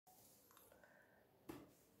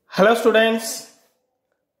Hello students,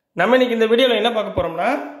 நம்ம இன்னைக்கு இந்த வீடியோல என்ன பார்க்க போறோம்னா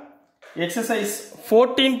exercise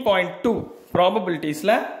 14.2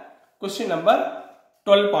 probabilitiesல question number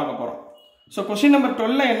 12 பார்க்க போறோம். So question number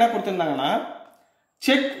 12ல என்ன கொடுத்திருந்தாங்கன்னா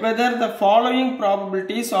check whether the following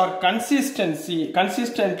probabilities are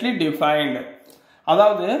consistently defined.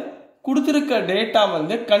 அதாவது கொடுத்திருக்க டேட்டா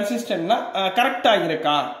வந்து கன்சிஸ்டன்ட்னா கரெக்ட்டா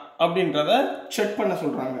இருக்கா அப்படின்றத செக் பண்ண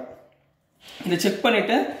சொல்றாங்க. இத செக்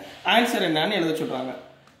பண்ணிட்டு ஆன்சர் என்னன்னு எழுத சொல்றாங்க.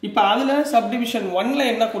 இப்போ அதுல சப்டிவிஷன் 1ல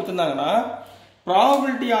என்ன கொடுத்திருந்தாங்கன்னா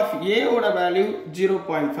probability of A ஓட வேல்யூ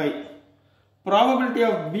 0.5, probability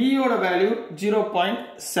of B ஓட value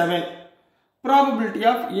 0.7, probability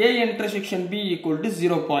of A intersection B equal to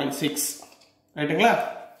 0.6. ரைட்டுங்களா?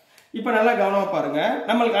 இப்போ நல்லா கவனமா பாருங்க.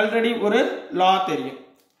 நமக்கு ஆல்ரெடி ஒரு லா தெரியும்.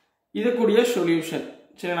 இது கூடிய சொல்யூஷன்.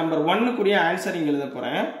 சரி, நம்பர் 1 கூடிய ஆன்சர் இங்க எழுத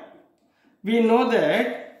போறேன். We know that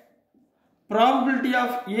probability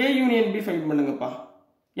of A union B find பண்ணுங்கப்பா.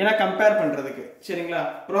 ஏனா கம்பேர் பண்றதுக்கு. சரிங்களா?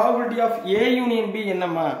 probability of A union B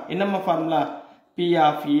என்னம்மா formula? P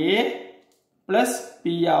of A plus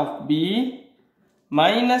P of B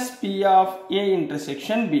minus P of A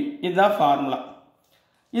intersection B. இதுதான் ஃபார்முலா.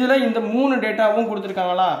 இதுல இந்த மூணு டேட்டாவும்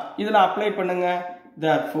கொடுத்திருக்காங்களா? இதுல அப்ளை பண்ணுங்க.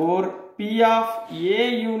 Therefore P of A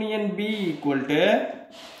union B equal to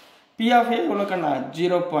P of A எவ்வளவுக்கண்ணா?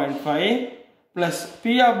 0.5 plus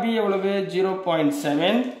P of B எவ்வளவு?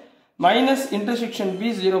 0.7 minus intersection B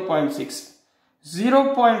 0.6.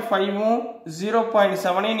 0.5ம்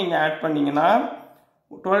 0.7ஐயும் நீங்க add பண்ணீங்கன்னா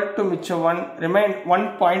 12 மிச்சம் 1 ரிமைன்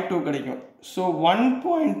 1.2 கிடைக்கும். So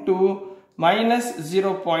 1.2 minus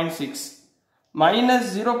 0.6 minus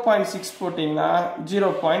 0.6 போட்டீங்கன்னா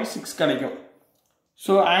 0.6 கிடைக்கும்.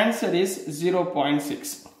 So answer is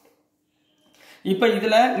 0.6. இப்போ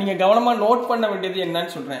இதுல நீங்க கவனமா நோட் பண்ண வேண்டியது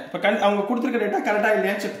என்னன்னு சொல்றேன். இப்போ அவங்க கொடுத்திருக்க டேட்டா கரெக்ட்டா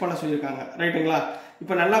இல்லையான்னு செக் பண்ண சொல்லிருக்காங்க. ரைட்டுங்களா?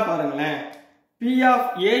 இப்போ நல்லா பாருங்களேன். P of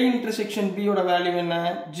A intersection B ஓட வேல்யூ என்ன?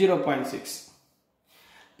 0.6.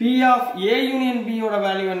 P of A union B ஓட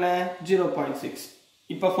வேல்யூ என்ன? 0.6.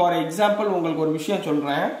 இப்போ ஃபார் எக்ஸாம்பிள் உங்களுக்கு ஒரு விஷயம்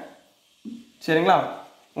சொல்றேன். சரிங்களா?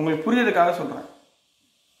 உங்களுக்கு புரியறதுக்காக சொல்றேன்.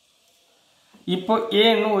 இப்போ A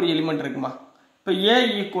ன்னு ஒரு எலிமெண்ட் இருக்குமா? இப்போ A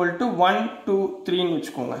equal to 1 2 3 ன்னு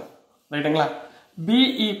வெச்சுக்கோங்க. ரைட்டுங்களா? B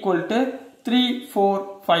equal to 3 4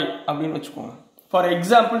 5 அப்படினு வெச்சுக்கோங்க. ஃபார்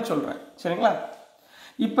எக்ஸாம்பிள் சொல்றேன். சரிங்களா?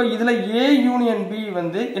 இப்போ இதுல A யூனியன் B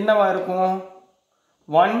வந்து என்னவா இருக்கும்?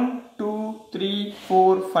 1 2 3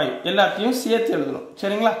 4 5 எல்லாத்தையும் சேர்த்து எழுதணும்.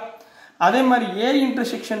 சரிங்களா? அதே மாதிரி A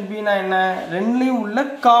இன்டர்செக்ஷன் B னா என்ன? ரெண்டுலயும் உள்ள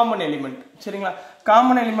காமன் எலிமெண்ட். சரிங்களா?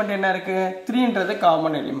 காமன் எலிமெண்ட் என்ன இருக்கு? 3ன்றது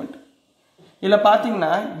காமன் எலிமெண்ட். இதுல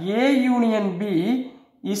பாத்தீங்கன்னா A union B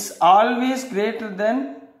is always greater than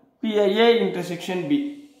A intersection B.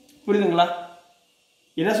 புரியுதுங்களா?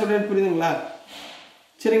 என்ன சொல்றேன்னு புரியுதுங்களா?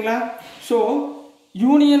 சரிங்களா? சோ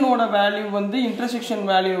யூனியனோட வேல்யூ வந்து இன்டர்செக்ஷன்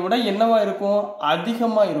வேல்யூவோட என்னவா இருக்கும்?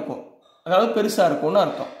 அதிகமா இருக்கும். அதாவது பெருசா இருக்கும்னு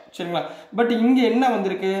அர்த்தம். சரிங்களா? பட் இங்க என்ன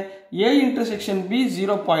வந்திருக்கு? A intersection B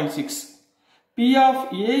 0.6, P of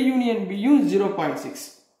A union B யும் 0.6.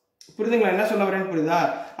 புரியுதுங்களா? என்ன சொல்ல வரேன்னு புரியுதா?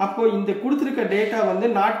 அப்போ இந்த கொடுத்திருக்க டேட்டா வந்து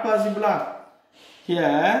not possible-ஆ?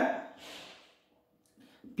 Here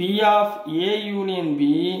P of A union B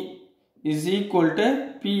is equal to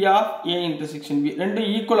P of A intersection B. ரெண்டும்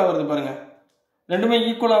ஈக்குவலா வருது பாருங்க. ரெண்டுமே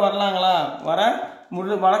ஈக்குவலா வரலாங்களா?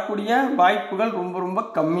 வரக்கூடிய வாய்ப்புகள் ரொம்ப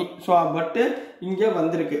கம்மி. சோ பட் இங்க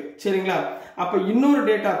வந்திருக்கு. சரிங்களா? அப்ப இன்னொரு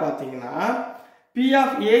டேட்டா பாத்தீங்கன்னா P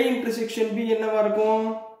of A intersection B என்னவா இருக்கும்?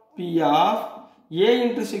 P of A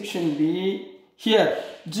intersection B here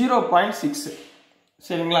 0.6.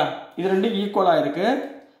 சரிங்களா? இது ரெண்டும் ஈக்குவலா இருக்கு.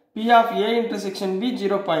 P of A intersection B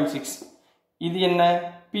 0.6. இது என்ன?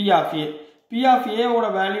 P of A. P of A ஓட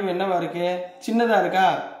வேல்யூ என்னவா இருக்கு? சின்னதா இருக்கா?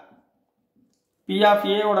 P of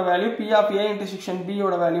A ஓட value P of A intersection B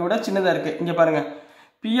ஓட வேல்யூவோட சின்னதா இருக்கு. இங்க பாருங்க.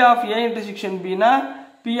 P of A intersection B னா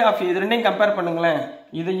P of A இது ரெண்டையும் கம்பேர் பண்ணுங்களேன்.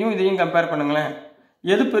 இதையும் கம்பேர் பண்ணுங்களேன்.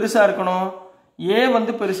 எது பெருசா இருக்கணும்? A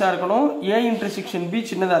வந்து பெருசா இருக்கணும். A intersection B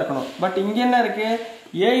சின்னதா இருக்கணும். பட் இங்க என்ன இருக்கு?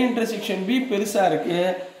 A intersection B பெருசா இருக்கு.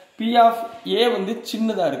 P of A வந்து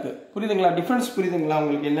சின்னதா இருக்கு. புரியுதுங்களா? டிஃபரன்ஸ் புரியுதுங்களா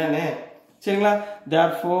உங்களுக்கு என்னன்னு? சரிங்களா?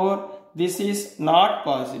 Therefore this is not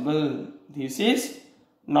possible. This is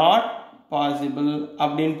not possible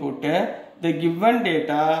அப்படினு போட்டு the given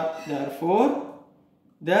data, therefore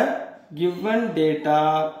the given data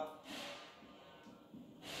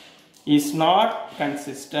is not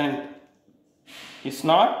consistent. Is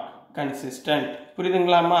not consistent.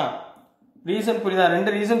 புரியுதுங்களாமா? Reason புரியுதா?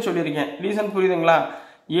 ரெண்டு ரீசன் சொல்லிருக்கேன். ரீசன் புரியுதுங்களா?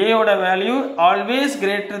 A ஓட value always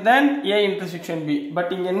greater than A intersection B.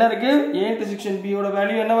 But இங்க என்ன இருக்கு? A intersection B ஓட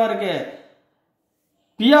வேல்யூ என்னவா இருக்கு?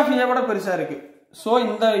 P of A ஓட பெருசா இருக்கு. சோ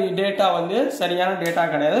இந்த டேட்டா வந்து சரியான டேட்டா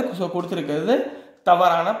கிடையாது. சோ கொடுத்திருக்கிறது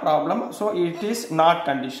தவறான problem. So it is not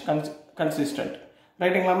consistent.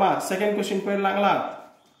 ரைட்டுங்களாமா? Second question போயிடலாங்களா?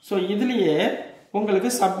 So இதுலேயே உங்களுக்கு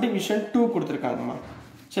சப்டிவிஷன் 2 கொடுத்துருக்காங்கம்மா.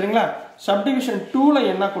 சரிங்களா? சப்டிவிஷன் 2ல்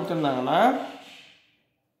என்ன கொடுத்துருந்தாங்கன்னா,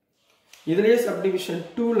 இதுலேயே சப்டிவிஷன்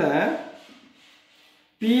 2ல்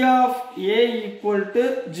P of A equal to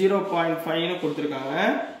 0.5 கொடுத்துருக்காங்க,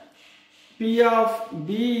 P of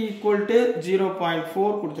B equal to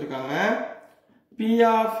 0.4 கொடுத்துருக்காங்க, P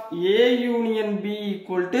of A union B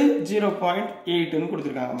equal to 0.8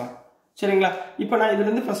 கொடுத்துருக்காங்கம்மா. சரிங்களா? இப்போ நான்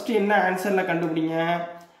இதுலேருந்து ஃபஸ்ட்டு என்ன ஆன்சரில் கண்டுபிடிங்க.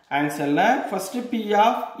 ஆன்சரில் first P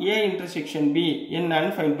of A intersection B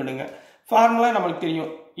என்னன்னு ஃபைண்ட் பண்ணுங்க. ஃபார்முலா நம்மளுக்கு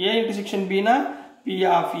தெரியும். A intersection B னா P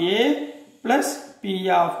of A plus P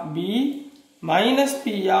of B minus P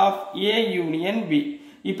of A union B.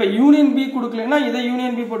 இப்போ யூனியன் B கொடுக்கலன்னா இதை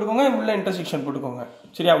யூனியன் B போட்டுக்கோங்க, உள்ள இன்டர்செக்ஷன் போட்டுக்கோங்க.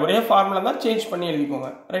 சரியா? ஒரே ஃபார்முலா தான், சேஞ்ச் பண்ணி எழுதிக்கோங்க.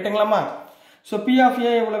 ரைட்டுங்களாமா? ஸோ P of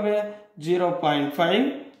A எவ்வளவு? 0.5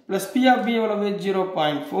 plus P of B எவ்வளவு?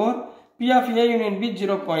 0.4, P of A union B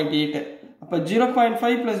 0.8. அப்போ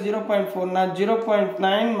 0.5 plus 0.4னா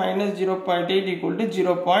 0.9 minus 0.8 equal to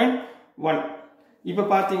 0.1. இப்போ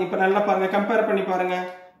பார்த்தீங்க, இப்போ நல்லா பாருங்க, கம்பேர் பண்ணி பாருங்க.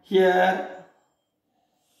 Here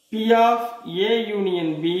P of A union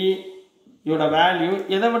B யோட வேல்யூ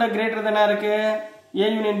எதை விட கிரேட்டர் தானா இருக்கு? A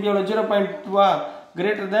union B யோட 0.2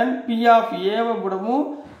 greater than P of A வை விடவும்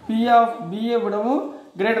P of B யை விடவும்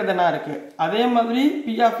கிரேட்டர் தானா இருக்கு. அதே மாதிரி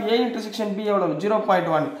P of A intersection B எவ்வளவு?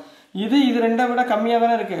 0.1. இது ரெண்டை விட கம்மியாக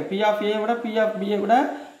தானே இருக்கு. P of A விட P of B யை விட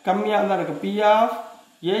கம்மியாக தான் இருக்கு. P of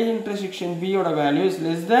A intersection B யோட value is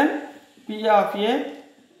less than P of A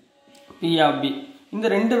P of B. இந்த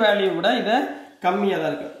ரெண்டு வேல்யூ விட இதை கம்மியாக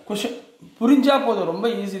தான் இருக்கு. கொஸ்டின் புரிஞ்சா போதும், ரொம்ப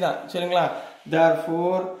ஈஸி தான். சரிங்களா?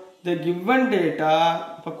 therefore the given data,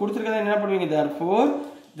 இப்போ கொடுத்துருக்கதை என்ன பண்ணுவீங்க? therefore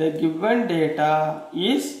the given data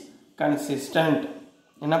is consistent.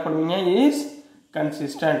 என்ன பண்ணுவீங்க? is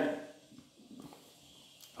consistent.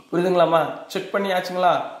 புரியுதுங்களாமா? Check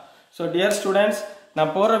பண்ணியாச்சுங்களா? So dear students,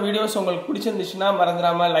 நான் போடுற வீடியோஸ் உங்களுக்கு பிடிச்சிருந்துச்சுன்னா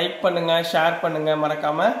மறந்துடாமல் லைக் பண்ணுங்கள், ஷேர் பண்ணுங்கள்,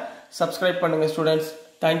 மறக்காமல் சப்ஸ்கிரைப் பண்ணுங்கள் ஸ்டூடெண்ட்ஸ்.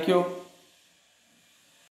 தேங்க்யூ.